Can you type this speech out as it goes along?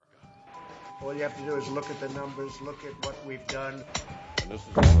All you have to do is look at the numbers, look at what we've done. And this is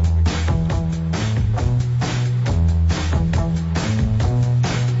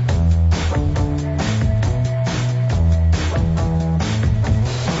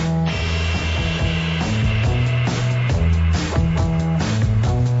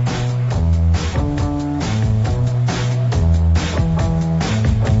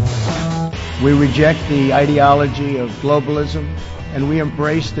We reject the ideology of globalism, and we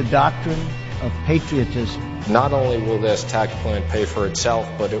embrace the doctrine of patriotism. Not only will this tax plan pay for itself,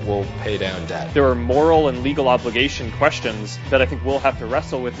 but it will pay down debt. There are moral and legal obligation questions that I think we'll have to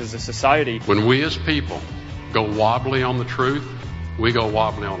wrestle with as a society. when we as people go wobbly on the truth, we go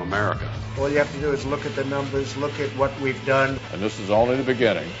wobbly on America. All you have to do is look at the numbers, look at what we've done. And this is only the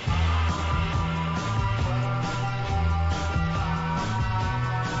beginning.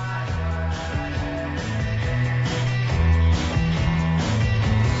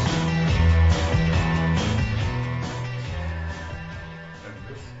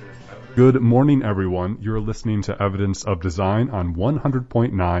 Good morning, everyone. You're listening to Evidence of Design on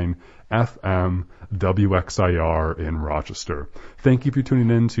 100.9 FM WXIR in Rochester. Thank you for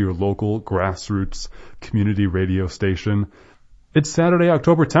tuning in to your local grassroots community radio station. It's Saturday,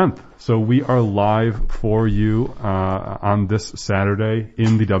 October 10th, so we are live for you on this Saturday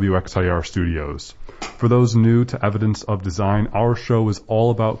in the WXIR studios. For those new to Evidence of Design, our show is all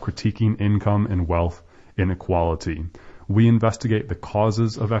about critiquing income and wealth inequality. We investigate the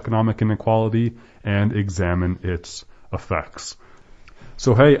causes of economic inequality and examine its effects.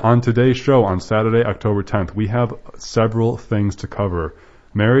 So hey, on today's show, on Saturday, October 10th, we have several things to cover.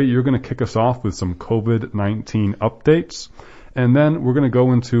 Mary, you're going to kick us off with some COVID-19 updates, and then we're going to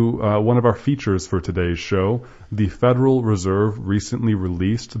go into one of our features for today's show. The Federal Reserve recently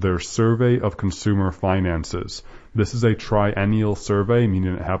released their Survey of Consumer Finances. This is a triennial survey,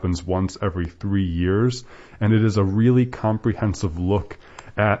 meaning it happens once every 3 years, and it is a really comprehensive look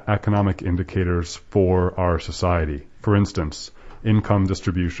at economic indicators for our society. For instance, income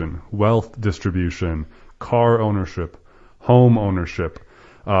distribution, wealth distribution, car ownership, home ownership,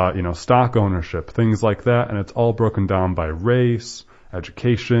 stock ownership, things like that, and it's all broken down by race,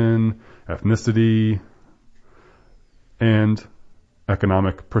 education, ethnicity, and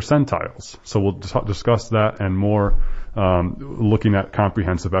economic percentiles. So we'll discuss that and more, looking at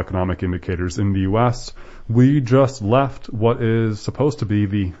comprehensive economic indicators in the U.S. We just left what is supposed to be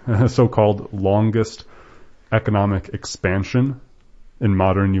the so-called longest economic expansion in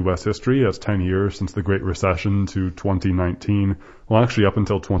modern U.S. history. That's 10 years since the Great Recession to 2019. Well, actually up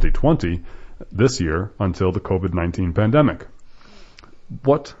until 2020, this year, until the COVID-19 pandemic.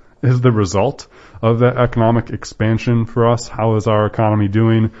 What is the result of that economic expansion for us? How is our economy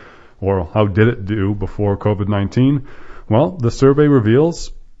doing, or how did it do before COVID-19? Well, the survey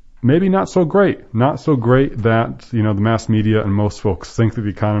reveals maybe not so great. Not so great that, the mass media and most folks think that the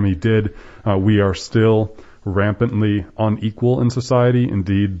economy did. We are still rampantly unequal in society.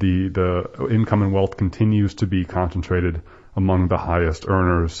 Indeed, the income and wealth continues to be concentrated among the highest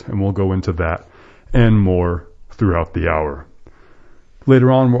earners, and we'll go into that and more throughout the hour.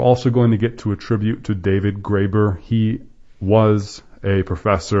 Later on, we're also going to get to a tribute to David Graeber. He was a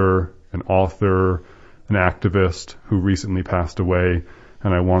professor, an author, an activist who recently passed away,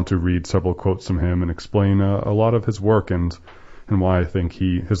 and I want to read several quotes from him and explain a lot of his work and why I think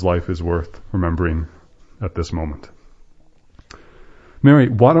his life is worth remembering at this moment. Mary,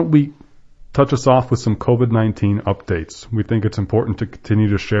 why don't we touch us off with some COVID-19 updates? We think it's important to continue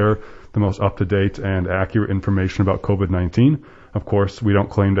to share the most up-to-date and accurate information about COVID-19. Of course, we don't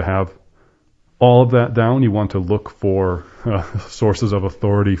claim to have all of that down. You want to look for sources of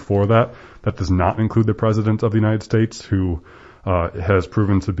authority for that. That does not include the President of the United States, who has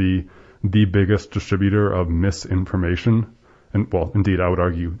proven to be the biggest distributor of misinformation, and, well, indeed, I would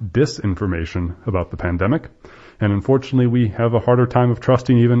argue disinformation about the pandemic. And unfortunately, we have a harder time of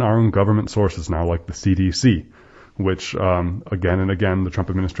trusting even our own government sources now, like the CDC, which again and again the Trump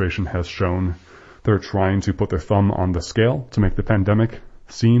administration has shown they're trying to put their thumb on the scale to make the pandemic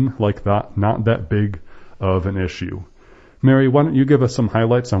seem like that not that big of an issue. Mary, why don't you give us some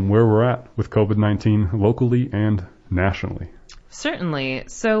highlights on where we're at with COVID-19 locally and nationally? Certainly.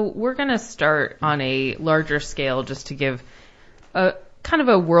 So we're going to start on a larger scale just to give a kind of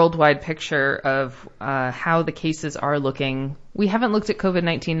a worldwide picture of how the cases are looking. We haven't looked at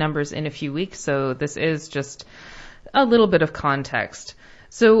COVID-19 numbers in a few weeks, so this is just a little bit of context.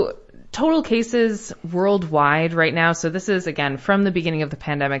 So total cases worldwide right now, so this is, again, from the beginning of the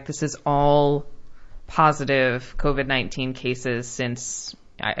pandemic, this is all positive COVID-19 cases since,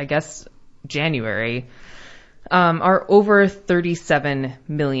 I guess, January. are over 37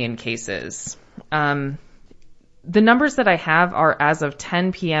 million cases. The numbers that I have are as of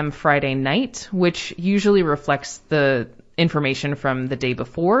 10 p.m. Friday night, which usually reflects the information from the day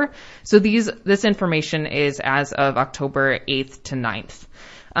before. So this information is as of October 8th to 9th.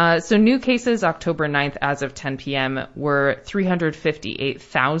 So new cases October 9th as of 10 p.m. were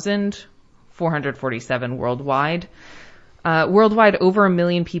 358,447 worldwide. Worldwide, over 1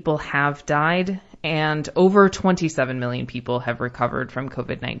 million people have died, and over 27 million people have recovered from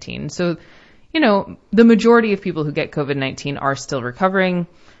COVID-19. So, the majority of people who get COVID-19 are still recovering.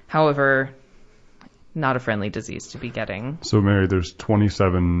 However, not a friendly disease to be getting. So, Mary, there's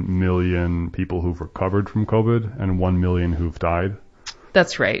 27 million people who've recovered from COVID and 1 million who've died.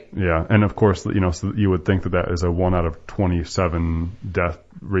 That's right. Yeah. And of course, so you would think that is a 1 out of 27 death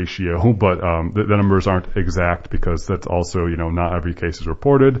ratio, but the numbers aren't exact because that's also, not every case is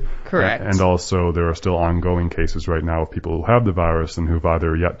reported. Correct. And also there are still ongoing cases right now of people who have the virus and who've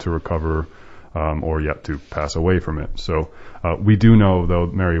either yet to recover or yet to pass away from it. So we do know, though,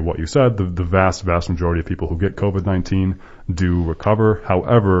 Mary, what you said, the vast majority of people who get COVID-19 do recover.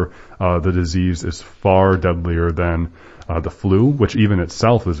 However, the disease is far deadlier than the flu, which even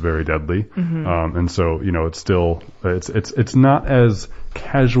itself is very deadly. Mm-hmm. And so, it's still, it's not as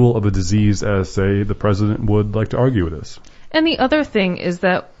casual of a disease as, say, the president would like to argue it is. And the other thing is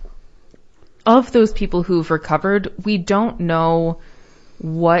that of those people who've recovered, we don't know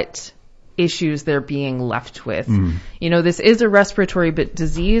what issues they're being left with. This is a respiratory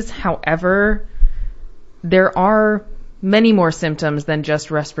disease. However, there are many more symptoms than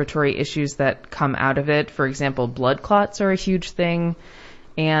just respiratory issues that come out of it. For example, blood clots are a huge thing,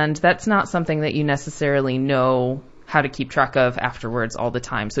 and that's not something that you necessarily know how to keep track of afterwards all the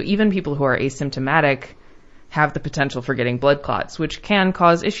time. So even people who are asymptomatic have the potential for getting blood clots, which can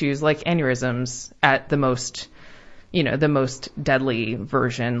cause issues like aneurysms at the most deadly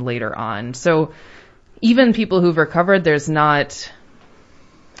version later on. So even people who've recovered, there's not,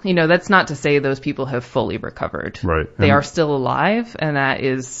 that's not to say those people have fully recovered. Right. They are still alive, and that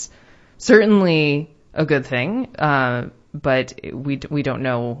is certainly a good thing. But we don't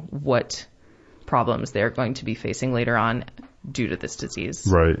know what problems they're going to be facing later on due to this disease.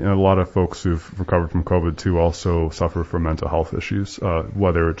 Right. And a lot of folks who've recovered from COVID too also suffer from mental health issues,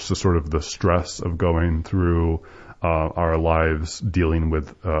 whether it's the sort of the stress of going through our lives dealing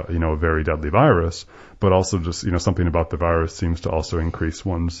with, a very deadly virus, but also just, something about the virus seems to also increase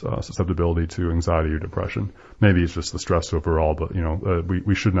one's susceptibility to anxiety or depression. Maybe it's just the stress overall, but,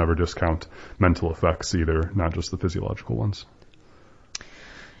 we should never discount mental effects either, not just the physiological ones.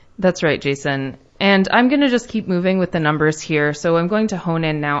 That's right, Jason. And I'm going to just keep moving with the numbers here. So I'm going to hone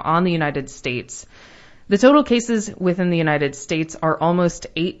in now on the United States. The total cases within the United States are almost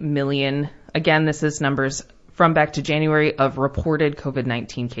 8 million. Again, this is numbers from back to January of reported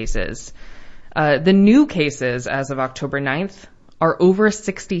COVID-19 cases. The new cases as of October 9th are over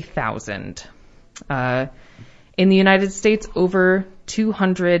 60,000. In the United States, over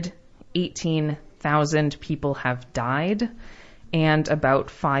 218,000 people have died, and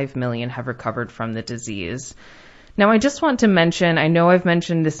about 5 million have recovered from the disease. Now, I just want to mention, I know I've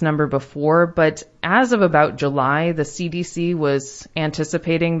mentioned this number before, but as of about July, the CDC was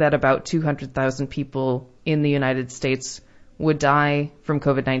anticipating that about 200,000 people in the United States would die from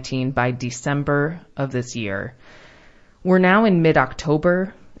COVID-19 by December of this year. We're now in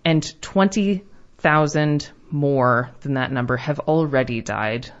mid-October, and 20,000 more than that number have already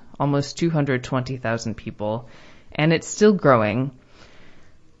died, almost 220,000 people, and it's still growing.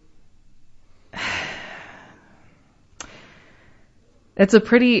 It's a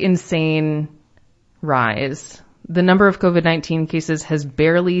pretty insane rise. The number of COVID-19 cases has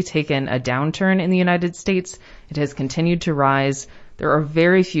barely taken a downturn in the United States. It has continued to rise. There are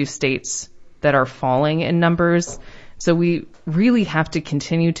very few states that are falling in numbers. So we really have to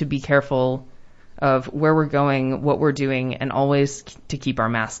continue to be careful of where we're going, what we're doing, and always to keep our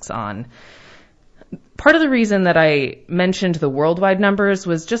masks on. Part of the reason that I mentioned the worldwide numbers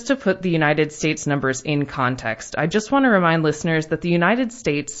was just to put the United States numbers in context. I just want to remind listeners that the United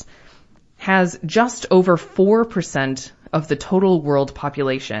States has just over 4% of the total world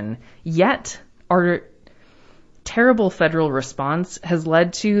population, yet our terrible federal response has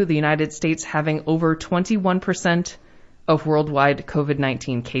led to the United States having over 21% of worldwide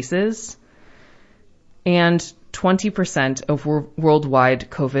COVID-19 cases and 20% of worldwide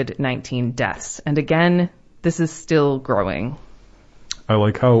COVID-19 deaths. And again, this is still growing. I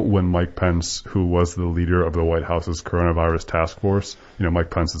like how when Mike Pence, who was the leader of the White House's coronavirus task force,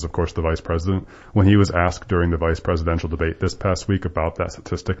 Mike Pence is, of course, the vice president, when he was asked during the vice presidential debate this past week about that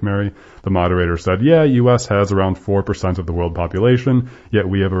statistic, Mary, the moderator said, yeah, U.S. has around 4% of the world population, yet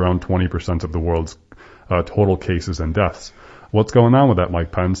we have around 20% of the world's total cases and deaths. What's going on with that,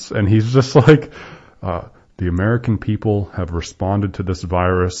 Mike Pence? And he's just like, the American people have responded to this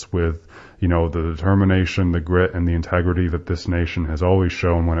virus with the determination, the grit, and the integrity that this nation has always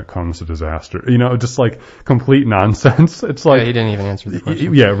shown when it comes to disaster. Just like complete nonsense. It's like, he didn't even answer the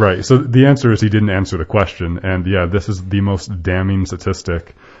question. Yeah, right. So the answer is he didn't answer the question. And yeah, this is the most damning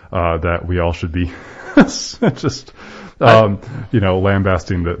statistic that we all should be just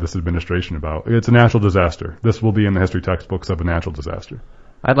lambasting this administration about. It's a natural disaster. This will be in the history textbooks of a natural disaster.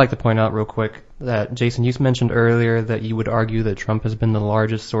 I'd like to point out real quick that, Jason, you mentioned earlier that you would argue that Trump has been the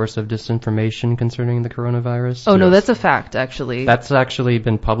largest source of disinformation concerning the coronavirus. Oh, no, that's a fact, actually. That's actually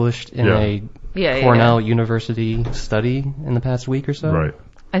been published in a Cornell University study in the past week or so. Right.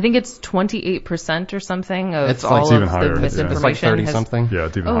 I think it's 28% or something of it's all even of higher, the misinformation. It's like 30-something. Yeah,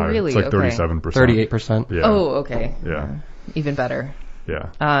 it's even higher. Really? It's like 37%. 38%. Yeah. Oh, okay. Yeah. Even better.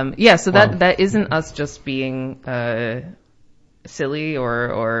 Yeah. So that isn't us just being silly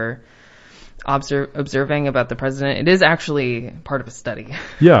or observing about the president. It is actually part of a study.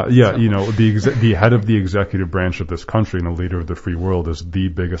 Yeah. The head of the executive branch of this country and the leader of the free world is the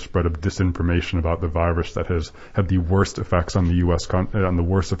biggest spread of disinformation about the virus that has had the worst effects on the U.S. on the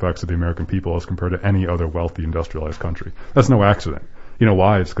worst effects of the American people as compared to any other wealthy industrialized country. That's no accident. You know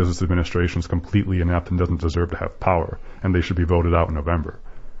why? It's because this administration is completely inept and doesn't deserve to have power, and they should be voted out in November.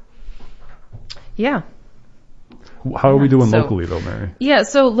 Yeah. How are we doing locally, though, Mary? Yeah,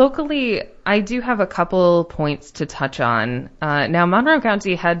 so locally, I do have a couple points to touch on. Now, Monroe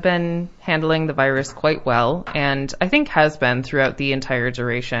County had been handling the virus quite well, and I think has been throughout the entire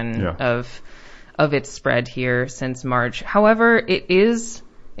duration of its spread here since March. However, it is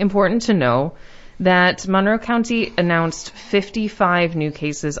important to know that Monroe County announced 55 new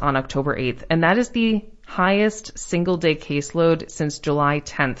cases on October 8th, and that is the highest single-day caseload since July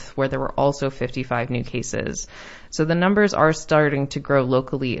 10th, where there were also 55 new cases. So the numbers are starting to grow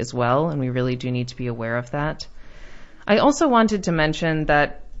locally as well, and we really do need to be aware of that. I also wanted to mention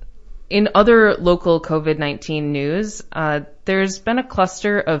that in other local COVID-19 news, there's been a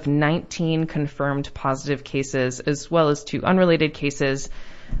cluster of 19 confirmed positive cases, as well as 2 unrelated cases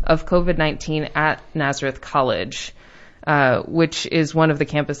of COVID-19 at Nazareth College, which is one of the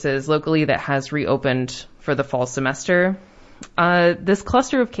campuses locally that has reopened for the fall semester. This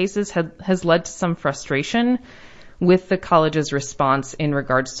cluster of cases has led to some frustration with the college's response in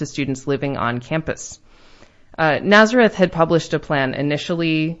regards to students living on campus. Nazareth had published a plan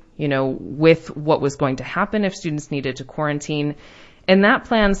initially, with what was going to happen if students needed to quarantine. And that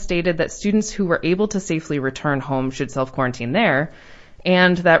plan stated that students who were able to safely return home should self-quarantine there,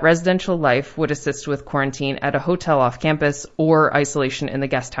 and that residential life would assist with quarantine at a hotel off campus or isolation in the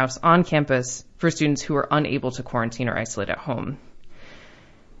guest house on campus for students who are unable to quarantine or isolate at home.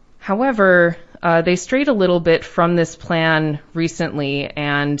 However, they strayed a little bit from this plan recently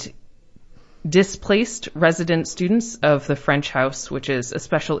and displaced resident students of the French House, which is a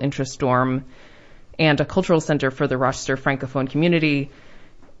special interest dorm and a cultural center for the Rochester Francophone community.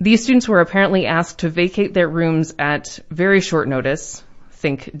 These students were apparently asked to vacate their rooms at very short notice,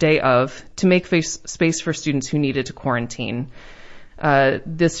 think day of, to make space for students who needed to quarantine.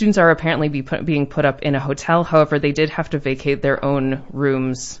 The students are apparently being put up in a hotel. However, they did have to vacate their own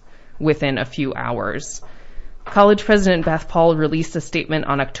rooms within a few hours. College President Beth Paul released a statement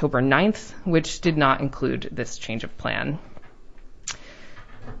on October 9th, which did not include this change of plan.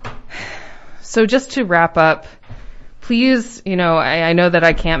 So just to wrap up, please, I know that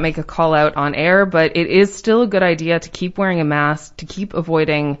I can't make a call out on air, but it is still a good idea to keep wearing a mask, to keep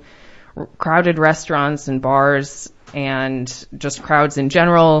avoiding crowded restaurants and bars and just crowds in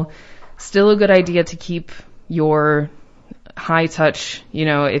general. Still a good idea to keep your high touch,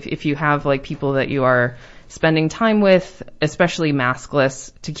 if you have like people that you are spending time with, especially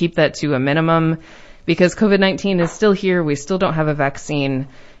maskless, to keep that to a minimum, because COVID-19 is still here. We still don't have a vaccine,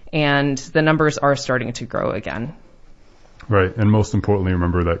 and the numbers are starting to grow again. Right, and most importantly,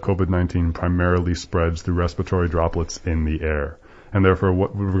 remember that COVID-19 primarily spreads through respiratory droplets in the air. And therefore,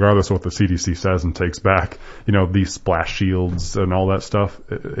 regardless of what the CDC says and takes back, these splash shields and all that stuff,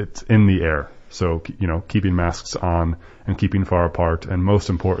 it's in the air. So, keeping masks on and keeping far apart, and most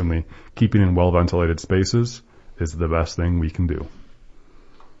importantly, keeping in well-ventilated spaces is the best thing we can do.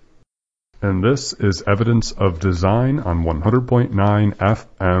 and this is Evidence of Design on 100.9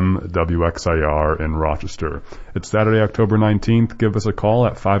 FM WXIR in Rochester. It's Saturday, October 19th. Give us a call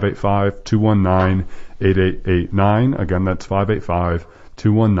at 585-219-8889. Again, that's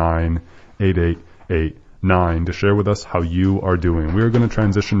 585-219-8889 to share with us how you are doing. We're going to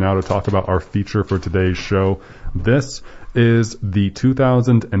transition now to talk about our feature for today's show. This is the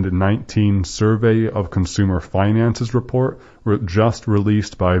 2019 Survey of Consumer Finances report just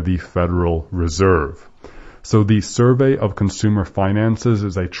released by the Federal Reserve. So the Survey of Consumer Finances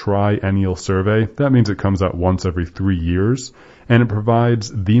is a triennial survey. That means it comes out once every 3 years, and it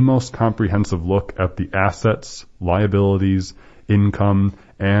provides the most comprehensive look at the assets, liabilities, income,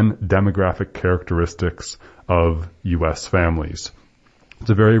 and demographic characteristics of U.S. families. It's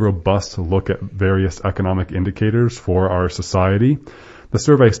a very robust look at various economic indicators for our society. The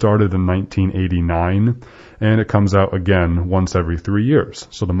survey started in 1989, and it comes out again once every 3 years.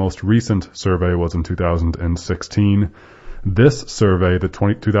 So the most recent survey was in 2016. This survey, the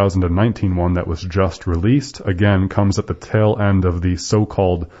 2019 one that was just released, again comes at the tail end of the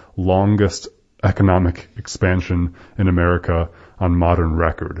so-called longest economic expansion in America on modern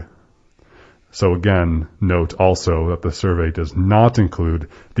record. So again, note also that the survey does not include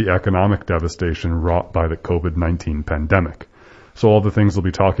the economic devastation wrought by the COVID-19 pandemic. So all the things we'll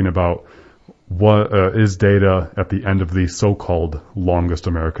be talking about is data at the end of the so-called longest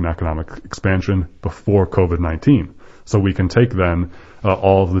American economic expansion before COVID-19. So we can take then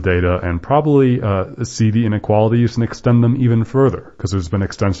all of the data and probably see the inequalities and extend them even further, because there's been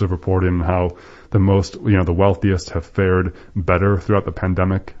extensive reporting on how the wealthiest have fared better throughout the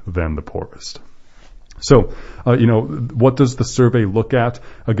pandemic than the poorest. So, what does the survey look at?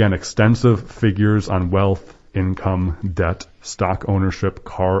 Again, extensive figures on wealth, income, debt, stock ownership,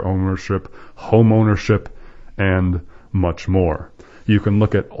 car ownership, home ownership, and much more. You can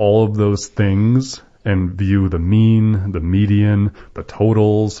look at all of those things and view the mean, the median, the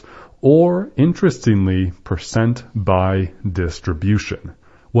totals, or, interestingly, percent by distribution.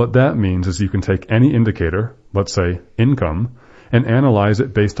 What that means is you can take any indicator, let's say income, and analyze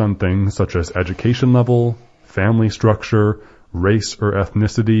it based on things such as education level, family structure, race or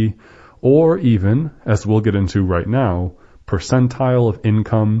ethnicity, or even, as we'll get into right now, percentile of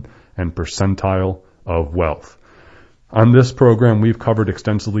income and percentile of wealth. On this program, we've covered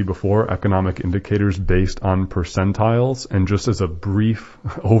extensively before economic indicators based on percentiles, and just as a brief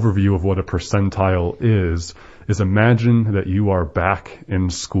overview of what a percentile is imagine that you are back in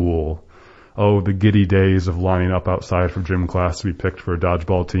school. Oh, the giddy days of lining up outside for gym class to be picked for a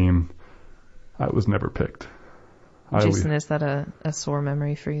dodgeball team. I was never picked. Jason, is that a sore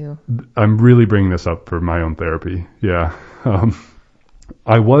memory for you? I'm really bringing this up for my own therapy. Yeah.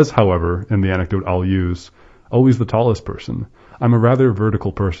 I was, however, in the anecdote I'll use, always the tallest person. I'm a rather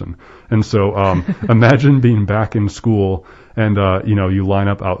vertical person. And so imagine being back in school and, you line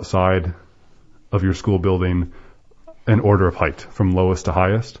up outside of your school building in order of height from lowest to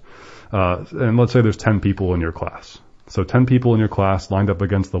highest. And let's say there's 10 people in your class. So 10 people in your class lined up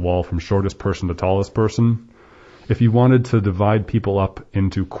against the wall from shortest person to tallest person. If you wanted to divide people up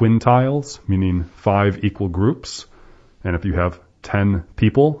into quintiles, meaning 5 equal groups, and if you have 10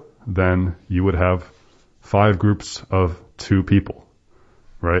 people, then you would have 5 groups of 2 people,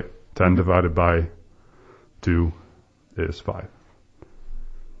 right? 10 divided by 2 is 5.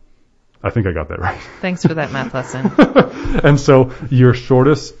 I think I got that right. Thanks for that math lesson. And so your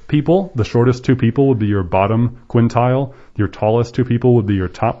shortest people, the shortest 2 people would be your bottom quintile. Your tallest 2 people would be your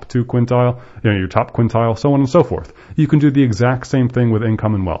top 2 quintile, your top quintile, so on and so forth. You can do the exact same thing with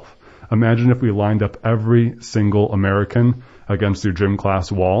income and wealth. Imagine if we lined up every single American against your gym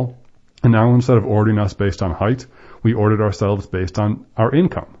class wall, and now instead of ordering us based on height, we ordered ourselves based on our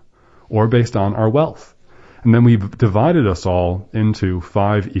income or based on our wealth. And then we've divided us all into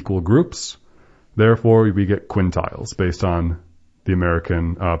 5 equal groups. Therefore, we get quintiles based on the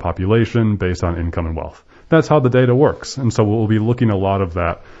American population, based on income and wealth. That's how the data works. And so we'll be looking a lot of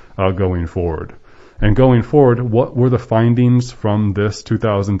that going forward. And going forward, what were the findings from this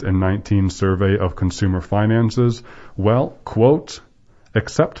 2019 Survey of Consumer Finances? Well, quote,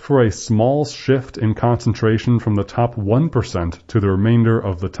 except for a small shift in concentration from the top 1% to the remainder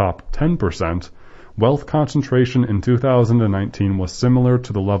of the top 10%, wealth concentration in 2019 was similar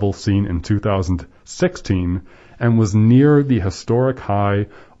to the level seen in 2016 and was near the historic high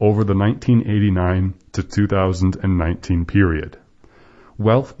over the 1989 to 2019 period.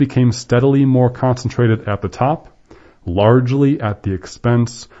 Wealth became steadily more concentrated at the top, largely at the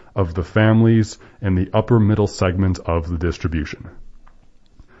expense of the families and the upper middle segment of the distribution.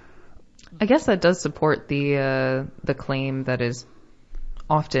 I guess that does support the claim that is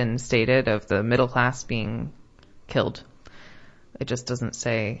often stated of the middle class being killed. It just doesn't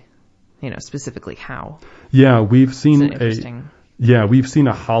say, specifically how. Yeah, we've seen We've seen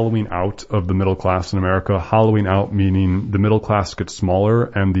a hollowing out of the middle class in America. Hollowing out meaning the middle class gets smaller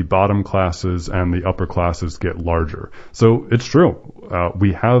and the bottom classes and the upper classes get larger. So it's true.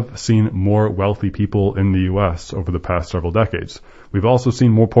 We have seen more wealthy people in the U.S. over the past several decades. We've also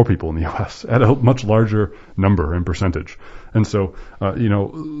seen more poor people in the U.S. at a much larger number and percentage. And so,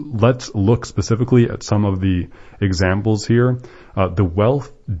 let's look specifically at some of the examples here. The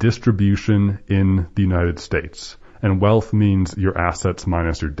wealth distribution in the United States. And wealth means your assets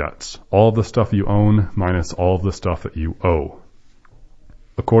minus your debts. All of the stuff you own minus all of the stuff that you owe.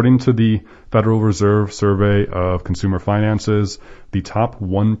 According to the Federal Reserve Survey of Consumer Finances, the top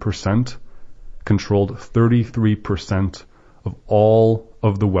 1% controlled 33% of all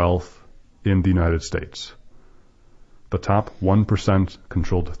of the wealth in the United States. The top 1%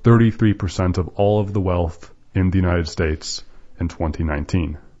 controlled 33% of all of the wealth in the United States in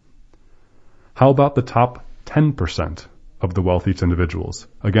 2019. How about the top 10% of the wealthiest individuals?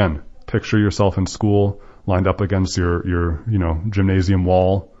 Again, picture yourself in school, lined up against your gymnasium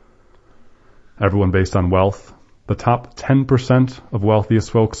wall. Everyone based on wealth. The top 10% of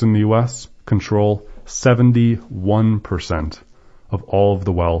wealthiest folks in the U.S. control 71% of all of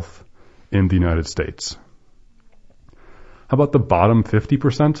the wealth in the United States. How about the bottom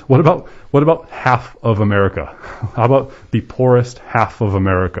 50%? What about half of America? How about the poorest half of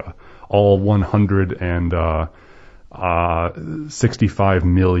America? All 165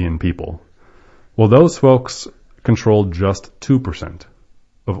 million people. Well, those folks control just 2%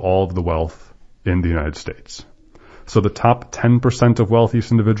 of all of the wealth in the United States. So the top 10% of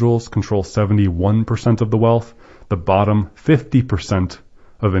wealthiest individuals control 71% of the wealth. The bottom 50%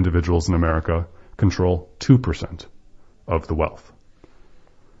 of individuals in America control 2% of the wealth.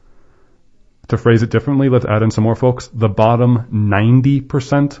 To phrase it differently, let's add in some more folks. The bottom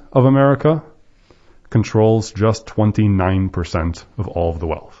 90% of America controls just 29% of all of the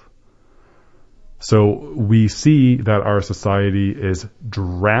wealth. So we see that our society is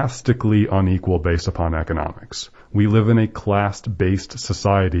drastically unequal based upon economics. We live in a class-based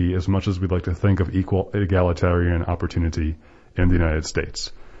society as much as we'd like to think of equal egalitarian opportunity in the United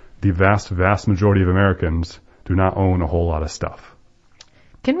States. The vast, vast majority of Americans do not own a whole lot of stuff.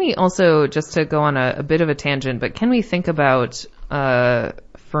 Can we also, just to go on a bit of a tangent, but can we think about,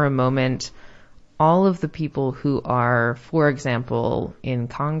 for a moment, all of the people who are, for example, in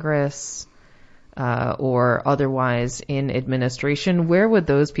Congress or otherwise in administration? Where would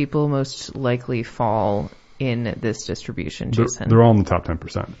those people most likely fall in this distribution, Jason? They're all in the top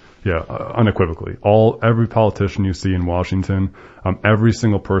 10%. Yeah, unequivocally. Every politician you see in Washington, every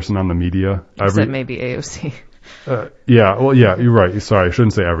single person on the media. Except maybe AOC. You're right. Sorry, I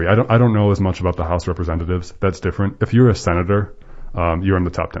shouldn't say every. I don't know as much about the House of Representatives. That's different. If you're a senator, you're in the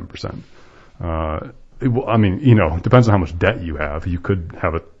top 10%. It depends on how much debt you have. You could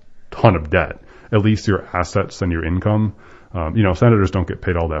have a ton of debt. At least your assets and your income. Senators don't get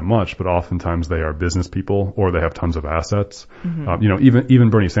paid all that much, but oftentimes they are business people or they have tons of assets. Mm-hmm.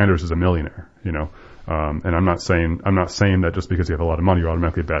 Even Bernie Sanders is a millionaire. And I'm not saying that just because you have a lot of money, you're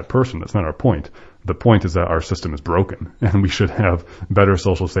automatically a bad person. That's not our point. The point is that our system is broken, and we should have better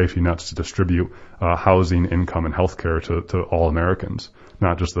social safety nets to distribute housing, income, and health care to all Americans,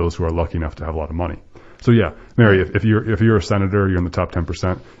 not just those who are lucky enough to have a lot of money. So yeah, Mary, if you're a senator, you're in the top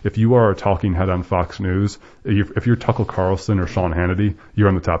 10%. If you are a talking head on Fox News, if you're Tucker Carlson or Sean Hannity, you're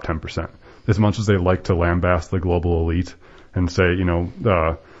in the top 10%. As much as they like to lambast the global elite and say,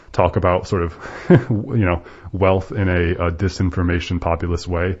 talk about sort of, wealth in a disinformation populist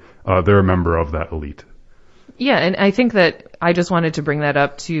way, they're a member of that elite. Yeah, and I think that I just wanted to bring that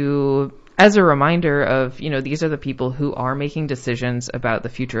up as a reminder of, these are the people who are making decisions about the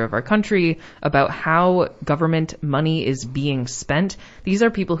future of our country, about how government money is being spent. These are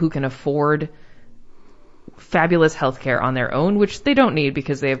people who can afford fabulous healthcare on their own, which they don't need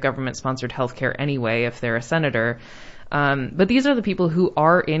because they have government-sponsored healthcare anyway if they're a senator. But these are the people who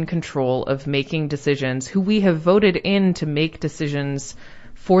are in control of making decisions, who we have voted in to make decisions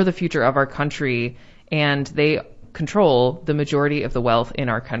for the future of our country, and they control the majority of the wealth in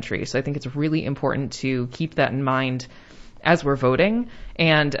our country. So I think it's really important to keep that in mind as we're voting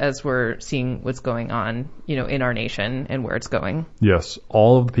and as we're seeing what's going on, in our nation and where it's going. Yes,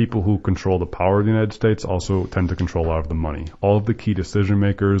 all of the people who control the power of the United States also tend to control a lot of the money. All of the key decision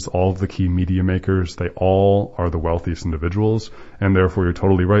makers, all of the key media makers, they all are the wealthiest individuals. And therefore, you're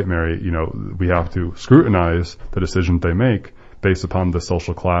totally right, Mary. We have to scrutinize the decisions they make based upon the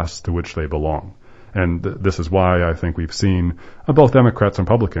social class to which they belong. And this is why I think we've seen both Democrats and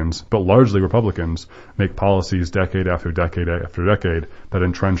Republicans, but largely Republicans, make policies decade after decade after decade that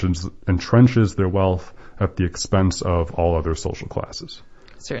entrenches their wealth at the expense of all other social classes.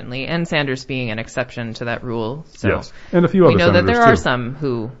 Certainly, and Sanders being an exception to that rule. So yes, and a few other we know that there senators, are too. some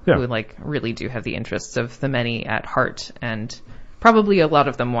who like really do have the interests of the many at heart, and probably a lot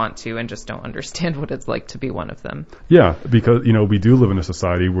of them want to and just don't understand what it's like to be one of them. Yeah, because, we do live in a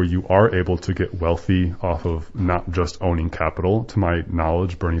society where you are able to get wealthy off of not just owning capital. To my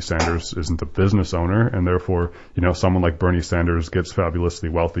knowledge, Bernie Sanders isn't a business owner, and therefore, someone like Bernie Sanders gets fabulously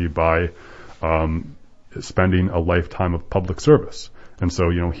wealthy by spending a lifetime of public service. And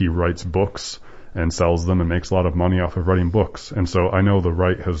so, he writes books and sells them and makes a lot of money off of writing books. And so I know the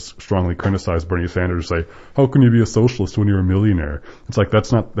right has strongly criticized Bernie Sanders, say, how can you be a socialist when you're a millionaire? It's like,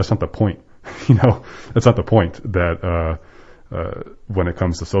 that's not the point. That's not the point that, when it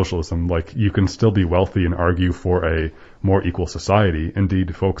comes to socialism, like, you can still be wealthy and argue for a more equal society.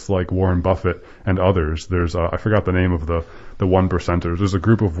 Indeed, folks like Warren Buffett and others, there's, I forgot the name of the one percenters. There's a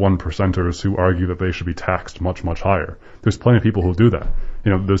group of one percenters who argue that they should be taxed much, much higher. There's plenty of people who do that.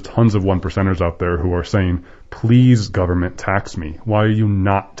 There's tons of one percenters out there who are saying, please, government, tax me. Why are you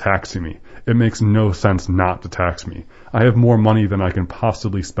not taxing me? It makes no sense not to tax me. I have more money than I can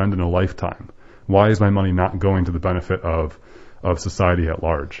possibly spend in a lifetime. Why is my money not going to the benefit of society at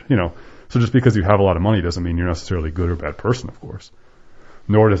large? So just because you have a lot of money doesn't mean you're necessarily a good or bad person, of course.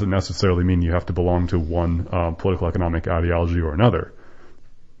 Nor does it necessarily mean you have to belong to one political economic ideology or another.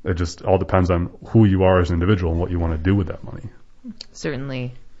 It just all depends on who you are as an individual and what you want to do with that money.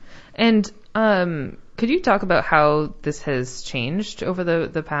 Certainly. And could you talk about how this has changed over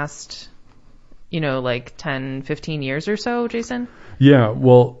the past, 10, 15 years or so, Jason? Yeah,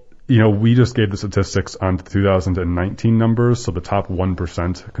 well, we just gave the statistics on the 2019 numbers. So the top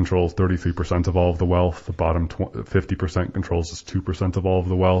 1% controls 33% of all of the wealth. The bottom 50% controls just 2% of all of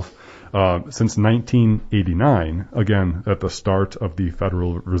the wealth. Since 1989, again, at the start of the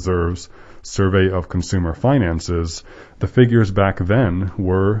Federal Reserve's Survey of Consumer Finances, the figures back then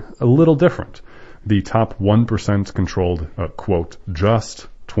were a little different. The top 1% controlled, quote, just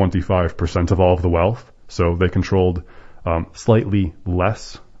 25% of all of the wealth. So they controlled slightly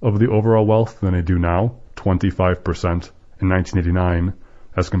less of the overall wealth than they do now, 25% in 1989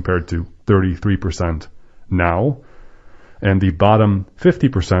 as compared to 33% now. And the bottom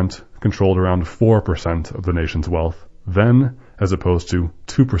 50% controlled around 4% of the nation's wealth then, as opposed to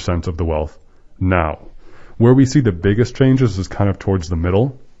 2% of the wealth now. Where we see the biggest changes is kind of towards the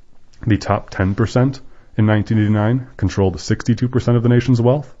middle. The top 10% in 1989 controlled 62% of the nation's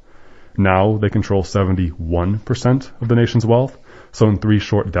wealth. Now they control 71% of the nation's wealth. So in 3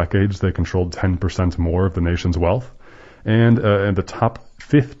 short decades, they controlled 10% more of the nation's wealth. And the top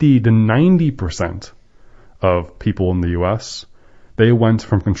 50 to 90% of people in the U.S., they went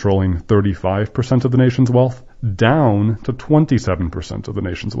from controlling 35% of the nation's wealth down to 27% of the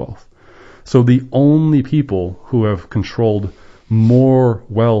nation's wealth. So the only people who have controlled more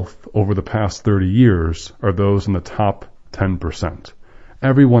wealth over the past 30 years are those in the top 10%.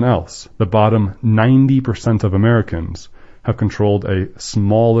 Everyone else, the bottom 90% of Americans, have controlled a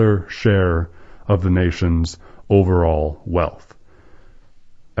smaller share of the nation's overall wealth.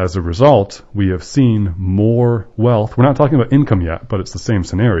 As a result, we have seen more wealth. We're not talking about income yet, but it's the same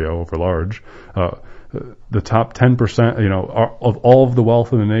scenario over large. The top 10%, of all of the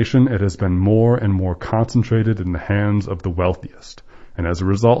wealth in the nation, it has been more and more concentrated in the hands of the wealthiest. And as a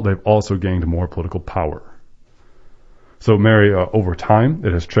result, they've also gained more political power. So, Mary, over time,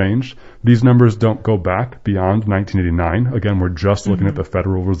 it has changed. These numbers don't go back beyond 1989. Again, we're just looking at the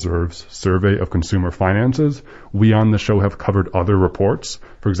Federal Reserve's Survey of Consumer Finances. We on the show have covered other reports.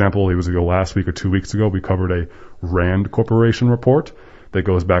 For example, it was last week or 2 weeks ago, we covered a Rand Corporation report that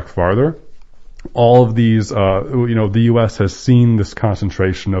goes back farther. All of these, the U.S. has seen this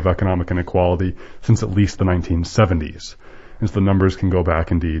concentration of economic inequality since at least the 1970s. And so the numbers can go back,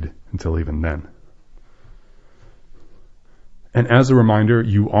 indeed, until even then. And as a reminder,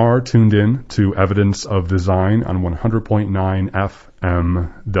 you are tuned in to Evidence of Design on 100.9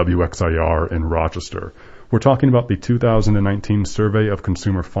 FM WXIR in Rochester. We're talking about the 2019 Survey of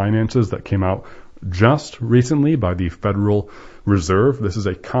Consumer Finances that came out just recently by the Federal Reserve. This is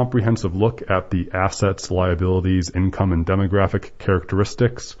a comprehensive look at the assets, liabilities, income, and demographic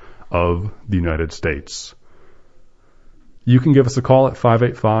characteristics of the United States. You can give us a call at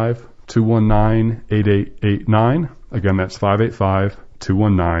 585-219-8889. Again, that's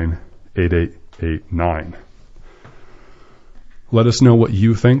 585-219-8889. Let us know what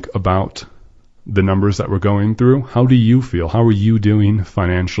you think about the numbers that we're going through. How do you feel? How are you doing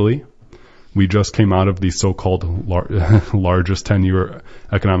financially? We just came out of the so-called largest 10-year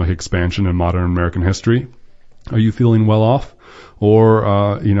economic expansion in modern American history. Are you feeling well off?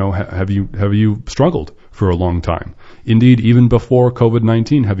 Or, have you struggled for a long time? Indeed, even before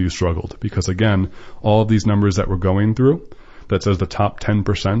COVID-19, have you struggled? Because again, all of these numbers that we're going through, that says the top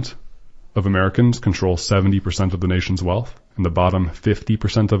 10% of Americans control 70% of the nation's wealth, and the bottom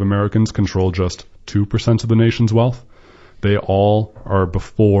 50% of Americans control just 2% of the nation's wealth. They all are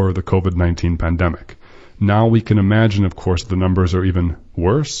before the COVID-19 pandemic. Now we can imagine, of course, the numbers are even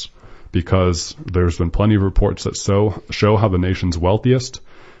worse, because there's been plenty of reports that show how the nation's wealthiest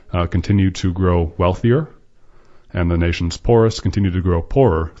continue to grow wealthier, and the nation's poorest continue to grow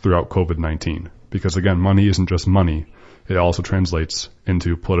poorer throughout COVID-19. Because again, money isn't just money. It also translates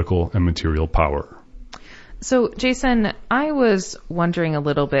into political and material power. So, Jason, I was wondering a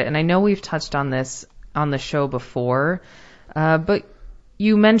little bit, and I know we've touched on this on the show before, but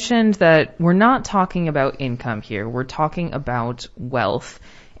you mentioned that we're not talking about income here. We're talking about wealth.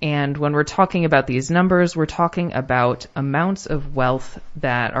 And when we're talking about these numbers, we're talking about amounts of wealth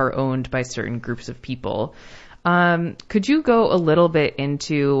that are owned by certain groups of people. Could you go a little bit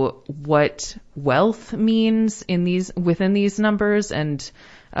into what wealth means within these numbers and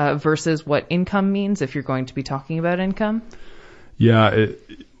versus what income means if you're going to be talking about income? Yeah,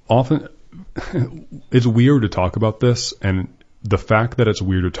 often it's weird to talk about this, and the fact that it's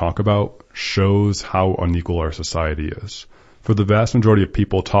weird to talk about shows how unequal our society is. For the vast majority of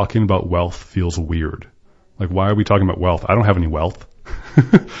people, talking about wealth feels weird. Like, why are we talking about wealth? I don't have any wealth.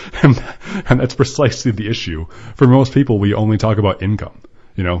 and that's precisely the issue. For most people, we only talk about income.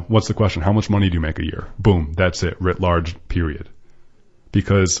 What's the question? How much money do you make a year? Boom, that's it, writ large, period.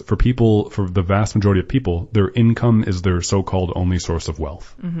 Because for the vast majority of people, their income is their so-called only source of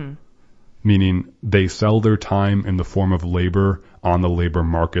wealth. Mm-hmm. Meaning they sell their time in the form of labor on the labor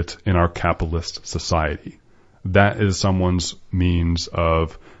market in our capitalist society. That is someone's means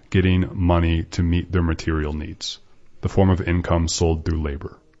of getting money to meet their material needs, the form of income sold through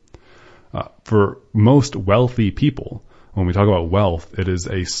labor. For most wealthy people, when we talk about wealth, it is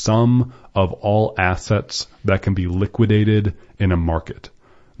a sum of all assets that can be liquidated in a market.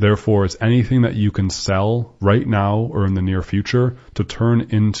 Therefore, it's anything that you can sell right now or in the near future to turn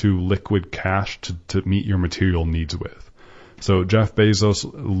into liquid cash to meet your material needs with. So Jeff Bezos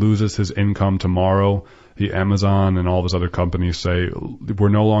loses his income tomorrow. The Amazon and all of his other companies say, we're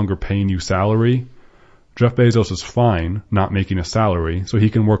no longer paying you salary. Jeff Bezos is fine not making a salary, so he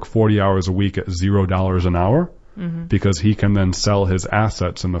can work 40 hours a week at $0 an hour, mm-hmm. because he can then sell his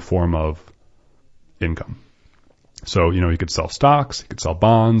assets in the form of income. So, he could sell stocks, he could sell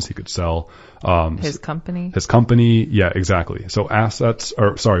bonds, he could sell his company. His company, yeah, exactly. So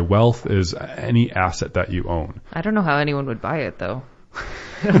wealth is any asset that you own. I don't know how anyone would buy it, though.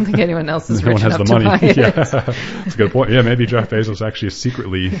 I don't think anyone else is rich enough to buy it. Yeah, that's a good point. Yeah, maybe Jeff Bezos actually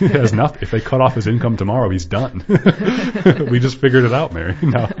secretly has nothing. If they cut off his income tomorrow, he's done. We just figured it out, Mary.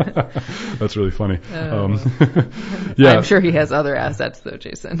 No, that's really funny. Yeah, I'm sure he has other assets, though,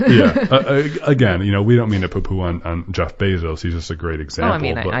 Jason. Yeah. Again, we don't mean to poo-poo on Jeff Bezos. He's just a great example. Oh, I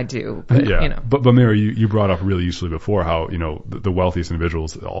mean, I do. But, yeah. But Mary, you brought up really usefully before how the wealthiest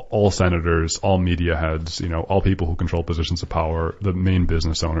individuals, all senators, all media heads, all people who control positions of power, the main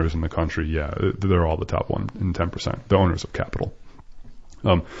business owners in the country, yeah, they're all the top 1 in 10%, the owners of capital.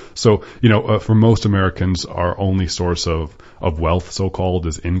 For most Americans, our only source of wealth, so-called,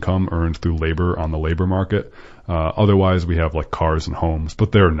 is income earned through labor on the labor market. Otherwise, we have like cars and homes,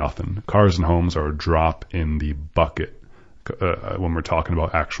 but they're nothing. Cars and homes are a drop in the bucket when we're talking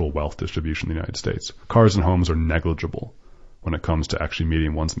about actual wealth distribution in the United States. Cars and homes are negligible when it comes to actually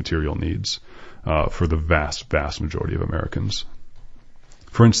meeting one's material needs for the vast, vast majority of Americans.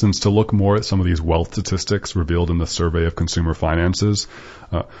 For instance, to look more at some of these wealth statistics revealed in the Survey of Consumer Finances,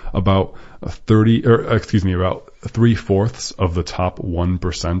 about 3/4 of the top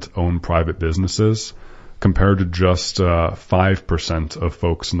 1% own private businesses, compared to just 5% of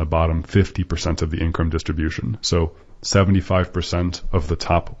folks in the bottom 50% of the income distribution. So 75% of the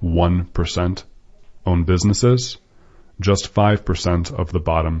top 1% own businesses, just 5% of the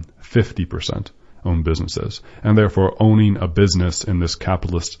bottom 50% own businesses. And therefore, owning a business in this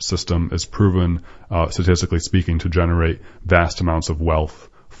capitalist system is proven, statistically speaking, to generate vast amounts of wealth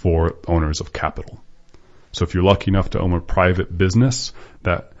for owners of capital. So if you're lucky enough to own a private business,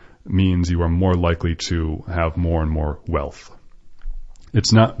 that means you are more likely to have more and more wealth.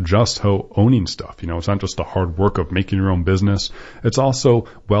 It's not just owning stuff. It's not just the hard work of making your own business. It's also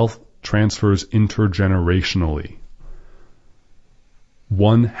wealth transfers intergenerationally.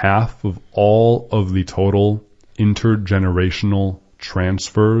 1/2 of all of the total intergenerational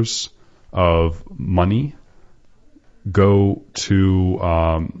transfers of money go to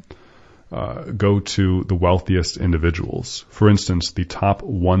the wealthiest individuals. For instance, the top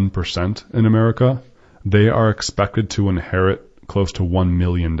 1% in America, they are expected to inherit close to $1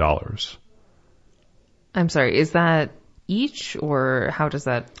 million. I'm sorry, is that each, or how does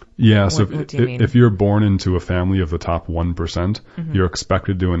that? Yeah, so what do you mean? if you're born into a family of the top 1%, you're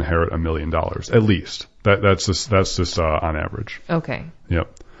expected to inherit $1 million at least. That's just on average. Okay.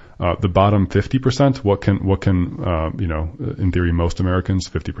 Yep. The bottom 50%, what can in theory most Americans,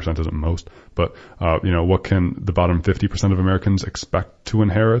 50% isn't most, but what can the bottom 50% of Americans expect to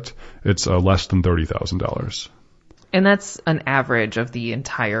inherit? It's less than $30,000. And that's an average of the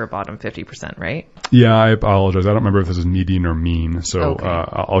entire bottom 50%, right? Yeah, I apologize. I don't remember if this is median or mean, so Okay.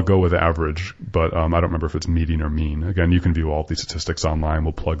 I'll go with average, but I don't remember if it's median or mean. Again, you can view all of these statistics online.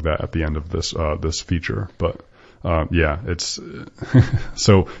 We'll plug that at the end of this feature, but yeah, it's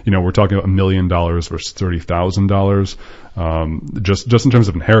so we're talking about $1 million versus $30,000, just in terms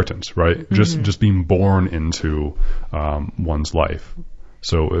of inheritance, right? Just being born into one's life.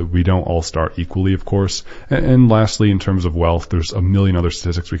 So we don't all start equally, of course. And lastly, in terms of wealth, there's a million other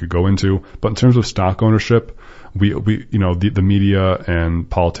statistics we could go into. But in terms of stock ownership, the media and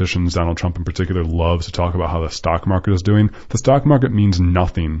politicians, Donald Trump in particular, loves to talk about how the stock market is doing. The stock market means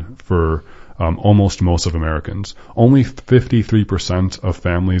nothing for almost most of Americans. Only 53% of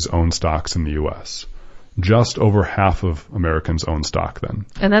families own stocks in the U.S. Just over half of Americans own stock then.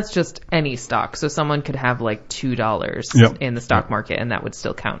 And that's just any stock. So someone could have like $2 in the stock market, and that would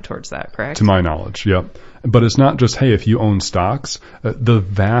still count towards that, correct? To my knowledge, yep. But it's not just, hey, if you own stocks, the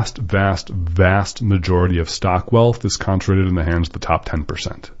vast, vast, vast majority of stock wealth is concentrated in the hands of the top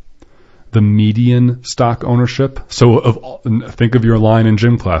 10%. The median stock ownership, think of your line in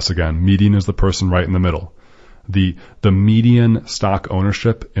gym class again. Median is the person right in the middle. The median stock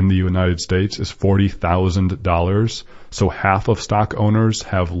ownership in the United States is $40,000. So half of stock owners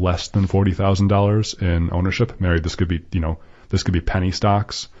have less than $40,000 in ownership. Mary, this could be penny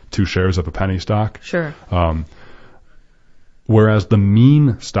stocks, 2 shares of a penny stock. Sure. Whereas the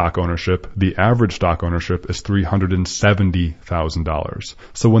mean stock ownership, the average stock ownership, is $370,000.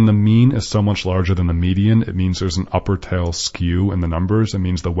 So when the mean is so much larger than the median, it means there's an upper tail skew in the numbers. It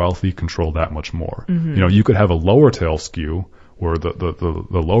means the wealthy control that much more. You could have a lower tail skew where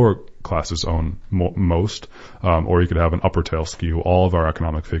the lower classes own most, or you could have an upper tail skew. All of our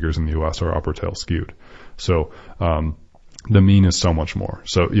economic figures in the U.S. are upper tail skewed. So the mean is so much more.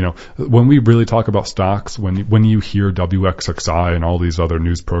 So, when we really talk about stocks, when you hear WXXI and all these other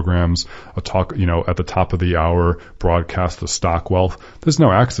news programs talk, at the top of the hour broadcast the stock wealth, there's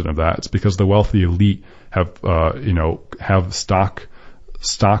no accident of that. It's because the wealthy elite have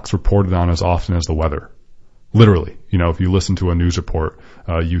stocks reported on as often as the weather. Literally, if you listen to a news report,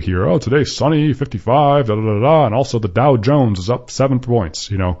 you hear, oh, today's sunny, 55, and also the Dow Jones is up 7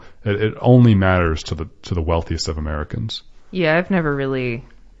 points. It only matters to the wealthiest of Americans. Yeah, I've never really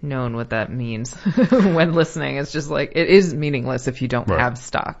known what that means when listening. It's just like, it is meaningless if you don't have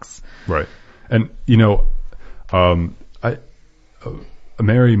stocks. Right. And,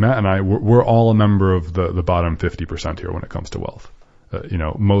 Mary, Matt, and I, we're all a member of the bottom 50% here when it comes to wealth.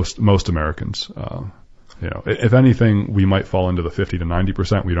 Most Americans, if anything, we might fall into the 50 to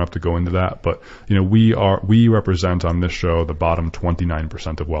 90%. We don't have to go into that, but we represent on this show the bottom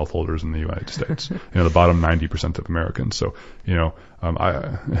 29% of wealth holders in the United States. The bottom 90% of Americans. So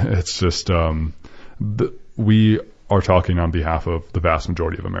it's just we are talking on behalf of the vast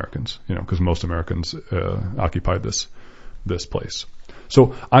majority of Americans. Because most Americans occupy this place.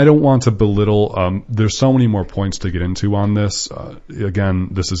 So I don't want to belittle, there's so many more points to get into on this. Again,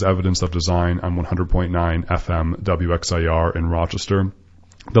 this is Evidence of Design on 100.9 FM WXIR in Rochester.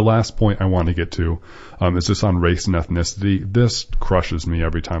 The last point I want to get to is just on race and ethnicity. This crushes me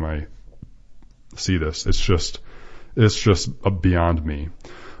every time I see this. It's just beyond me.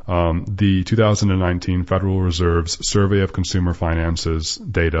 The 2019 Federal Reserve's Survey of Consumer Finances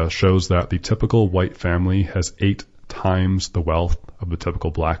data shows that the typical white family has 8 times the wealth of the typical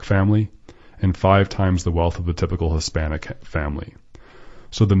black family and 5 times the wealth of the typical Hispanic family.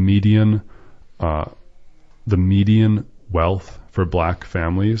 So the median wealth for black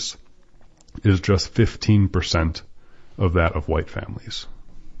families is just 15% of that of white families.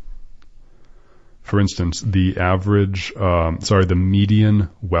 For instance, the median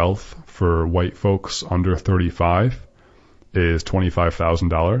wealth for white folks under 35 is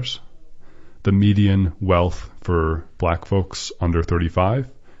 $25,000. The median wealth for black folks under 35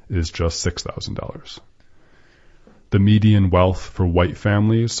 is just $6,000. The median wealth for white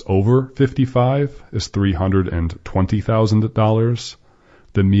families over 55 is $320,000.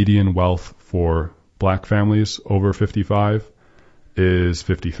 the median wealth for black families over 55 is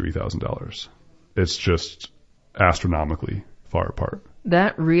 $53,000. It's just astronomically far apart.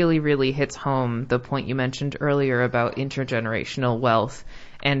 That really, really hits home the point you mentioned earlier about intergenerational wealth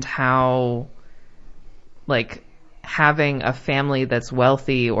and how, like, having a family that's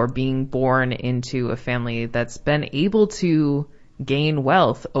wealthy or being born into a family that's been able to gain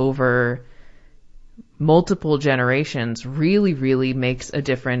wealth over multiple generations really, really makes a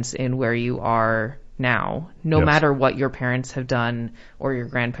difference in where you are now, no Yes. matter what your parents have done or your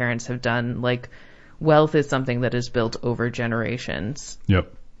grandparents have done. Like, wealth is something that is built over generations.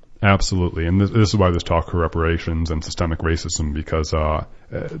 Yep, absolutely. And this is why there's talk of reparations and systemic racism,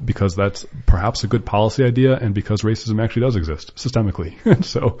 because that's perhaps a good policy idea, and because racism actually does exist systemically.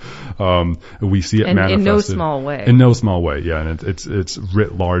 So we see it And manifested in no small way. In no small way, yeah. And it's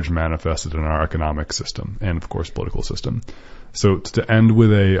writ large manifested in our economic system and, of course, political system. So to end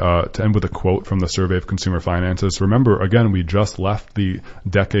with a quote from the Survey of Consumer Finances. Remember, again, we just left the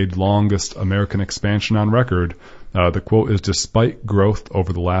decade-longest American expansion on record. The quote is, despite growth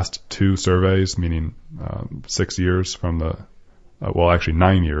over the last two surveys, meaning 6 years from the,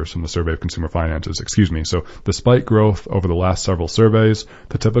 9 years from the Survey of Consumer Finances, So despite growth over the last several surveys,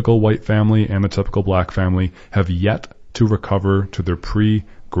 the typical white family and the typical black family have yet to recover to their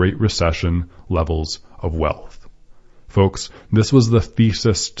pre-Great Recession levels of wealth. Folks, this was the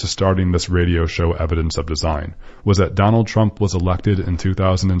thesis to starting this radio show, Evidence of Design, was that Donald Trump was elected in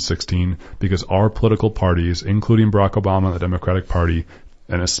 2016 because our political parties, including Barack Obama and the Democratic Party,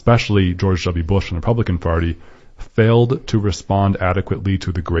 and especially George W. Bush and the Republican Party, failed to respond adequately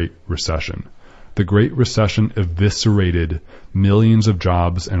to the Great Recession. The Great Recession eviscerated millions of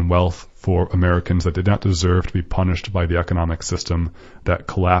jobs and wealth for Americans that did not deserve to be punished by the economic system that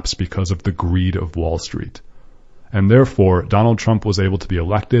collapsed because of the greed of Wall Street. And therefore, Donald Trump was able to be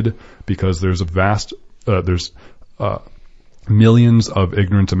elected because there's millions of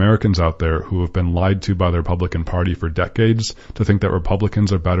ignorant Americans out there who have been lied to by the Republican Party for decades to think that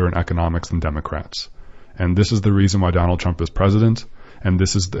Republicans are better in economics than Democrats. And this is the reason why Donald Trump is president. And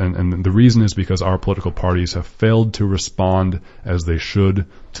the reason is because our political parties have failed to respond as they should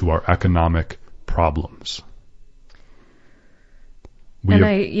to our economic problems.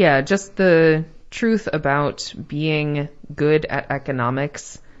 Just the truth about being good at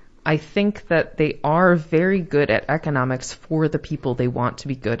economics. I think that they are very good at economics for the people they want to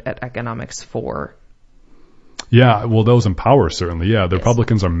be good at economics for. Yeah, well, those in power, certainly. Yeah, the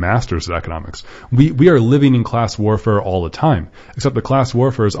Republicans are masters at economics. We are living in class warfare all the time, except the class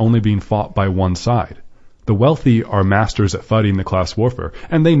warfare is only being fought by one side. The wealthy are masters at fighting the class warfare,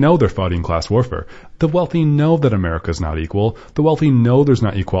 and they know they're fighting class warfare. The wealthy know that America is not equal. The wealthy know there's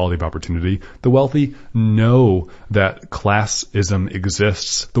not equality of opportunity. The wealthy know that classism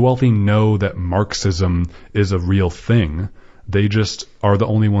exists. The wealthy know that Marxism is a real thing. They just are the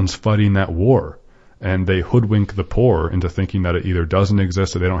only ones fighting that war. And they hoodwink the poor into thinking that it either doesn't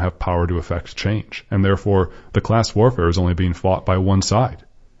exist or they don't have power to affect change. And therefore, the class warfare is only being fought by one side.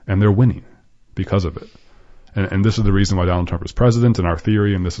 And they're winning because of it. And this is the reason why Donald Trump is president in our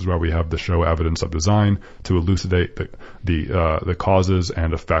theory, and this is why we have the show Evidence of Design, to elucidate the causes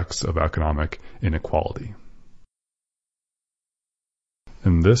and effects of economic inequality.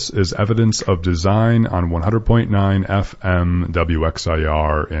 And this is Evidence of Design on 100.9 FM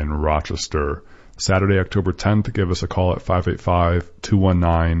WXIR in Rochester. Saturday, October 10th, give us a call at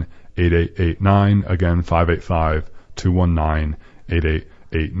 585-219-8889. Again,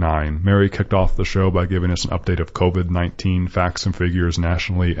 585-219-8889. Mary kicked off the show by giving us an update of COVID-19 facts and figures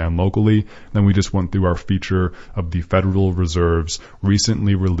nationally and locally. Then we just went through our feature of the Federal Reserve's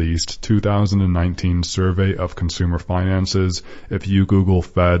recently released 2019 Survey of Consumer Finances. If you Google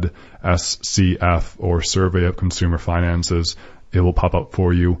Fed, SCF, or Survey of Consumer Finances, it will pop up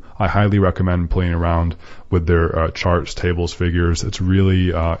for you. I highly recommend playing around with their charts, tables, figures. It's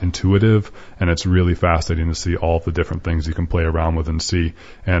really intuitive, and it's really fascinating to see all of the different things you can play around with and see.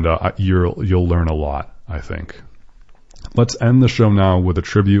 And you'll learn a lot, I think. Let's end the show now with a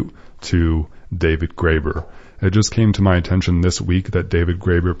tribute to David Graeber. It just came to my attention this week that David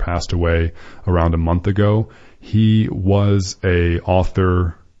Graeber passed away around a month ago. He was a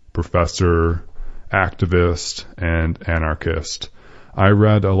author, professor, activist, and anarchist. I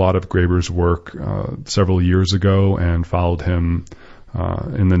read a lot of Graeber's work several years ago and followed him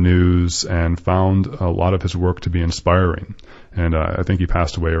in the news and found a lot of his work to be inspiring. And I think he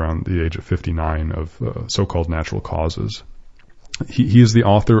passed away around the age of 59 of so-called natural causes. He is the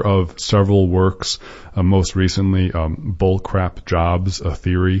author of several works, most recently Bullcrap Jobs, A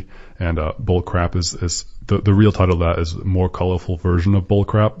Theory, And Bullcrap is the real title of that is More Colorful Version of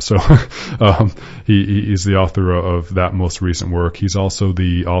Bullcrap. So he's the author of that most recent work. He's also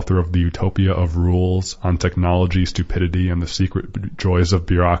the author of The Utopia of Rules on Technology, Stupidity, and the Secret Joys of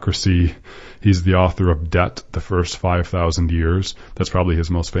Bureaucracy. He's the author of Debt, The First 5,000 Years. That's probably his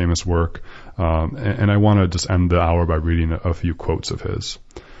most famous work. And I want to just end the hour by reading a few quotes of his.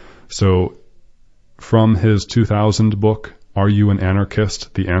 So from his 2000 book, Are You an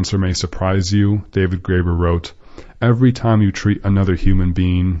Anarchist? The Answer May Surprise You, David Graeber wrote, "Every time you treat another human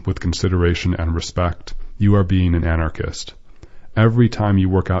being with consideration and respect, you are being an anarchist. Every time you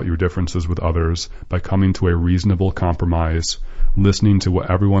work out your differences with others by coming to a reasonable compromise, listening to what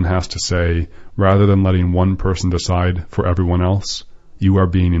everyone has to say rather than letting one person decide for everyone else, you are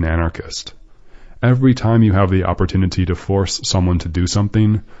being an anarchist. Every time you have the opportunity to force someone to do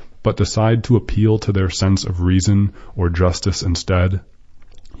something, but decide to appeal to their sense of reason or justice instead,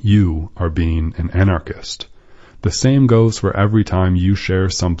 you are being an anarchist. The same goes for every time you share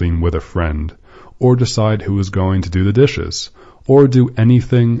something with a friend, or decide who is going to do the dishes, or do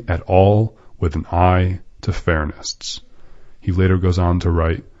anything at all with an eye to fairness." He later goes on to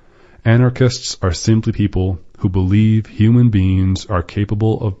write, "Anarchists are simply people who believe human beings are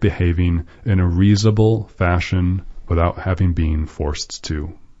capable of behaving in a reasonable fashion without having been forced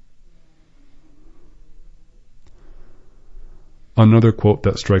to." Another quote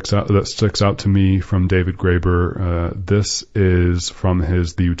that sticks out to me from David Graeber, this is from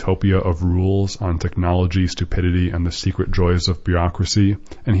his The Utopia of Rules on Technology, Stupidity, and the Secret Joys of Bureaucracy.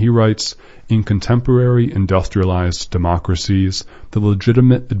 And he writes, "In contemporary industrialized democracies, the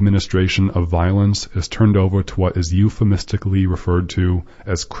legitimate administration of violence is turned over to what is euphemistically referred to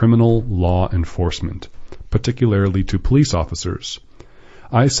as criminal law enforcement, particularly to police officers.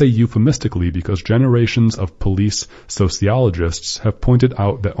 I say euphemistically because generations of police sociologists have pointed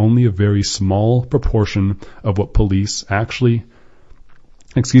out that only a very small proportion of what police actually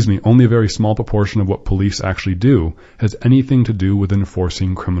do has anything to do with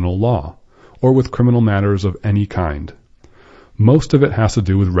enforcing criminal law, or with criminal matters of any kind. Most of it has to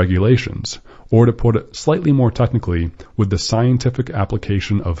do with regulations, or to put it slightly more technically, with the scientific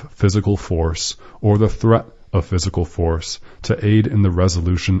application of physical force, or the threat of physical force to aid in the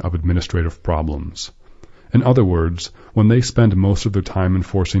resolution of administrative problems. In other words, when they spend most of their time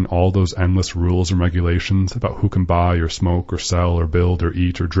enforcing all those endless rules and regulations about who can buy or smoke or sell or build or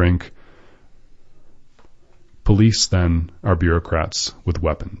eat or drink, police then are bureaucrats with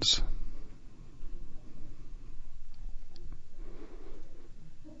weapons."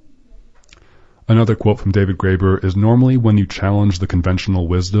 Another quote from David Graeber is, "Normally when you challenge the conventional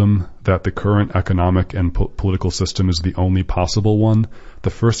wisdom that the current economic and political system is the only possible one, the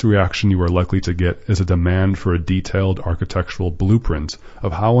first reaction you are likely to get is a demand for a detailed architectural blueprint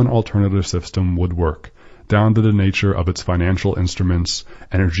of how an alternative system would work, down to the nature of its financial instruments,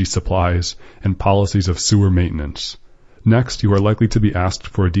 energy supplies, and policies of sewer maintenance. Next, you are likely to be asked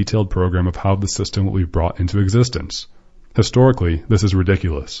for a detailed program of how the system will be brought into existence. Historically, this is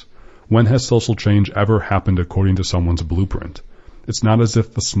ridiculous. When has social change ever happened according to someone's blueprint? It's not as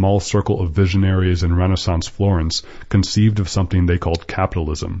if the small circle of visionaries in Renaissance Florence conceived of something they called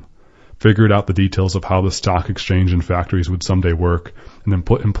capitalism, figured out the details of how the stock exchange and factories would someday work, and then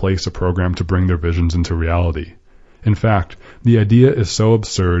put in place a program to bring their visions into reality. In fact, the idea is so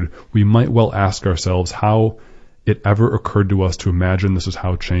absurd, we might well ask ourselves how it ever occurred to us to imagine this is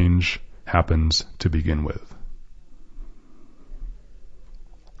how change happens to begin with."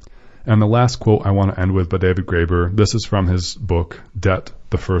 And the last quote I want to end with by David Graeber, this is from his book, Debt,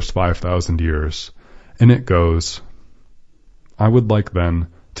 The First 5,000 Years. And it goes, "I would like then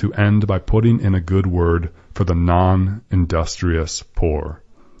to end by putting in a good word for the non-industrious poor.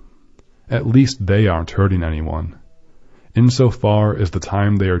 At least they aren't hurting anyone. Insofar as the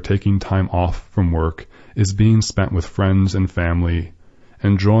time they are taking time off from work is being spent with friends and family,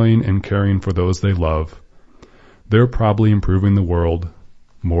 enjoying and caring for those they love, they're probably improving the world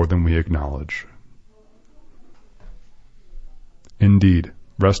more than we acknowledge." Indeed,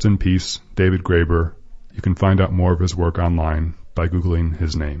 rest in peace, David Graeber. You can find out more of his work online by Googling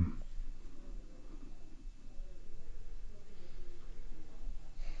his name.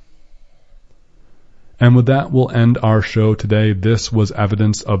 And with that, we'll end our show today. This was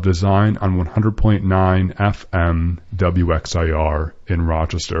Evidence of Design on 100.9 FM WXIR in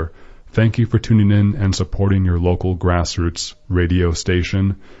Rochester. Thank you for tuning in and supporting your local grassroots radio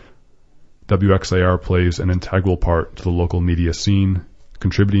station. WXIR plays an integral part to the local media scene,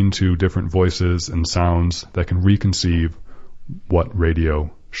 contributing to different voices and sounds that can reconceive what radio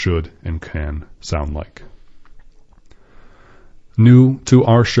should and can sound like. New to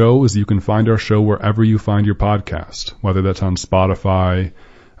our show is you can find our show wherever you find your podcast, whether that's on Spotify,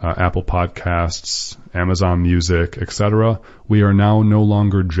 Apple Podcasts, Amazon Music, etc. We are now no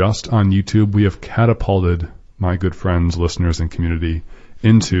longer just on YouTube. We have catapulted my good friends, listeners, and community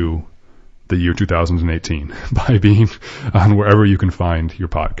into the year 2018 by being on wherever you can find your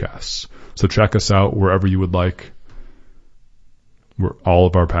podcasts. So check us out wherever you would like. All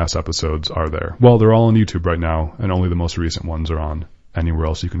of our past episodes are there. Well, they're all on YouTube right now, and only the most recent ones are on anywhere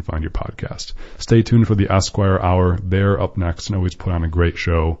else you can find your podcast. Stay tuned for the Esquire Hour. They're up next and always put on a great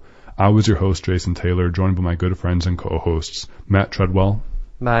show. I was your host, Jason Taylor, joined by my good friends and co-hosts, Matt Treadwell.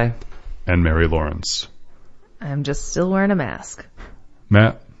 Bye. And Mary Lawrence. I'm just still wearing a mask.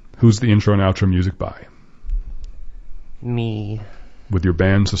 Matt, who's the intro and outro music by? Me. With your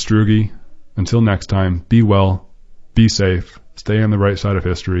band, Sestrugi. Until next time, be well, be safe, stay on the right side of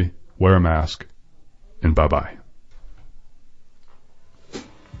history, wear a mask, and bye-bye.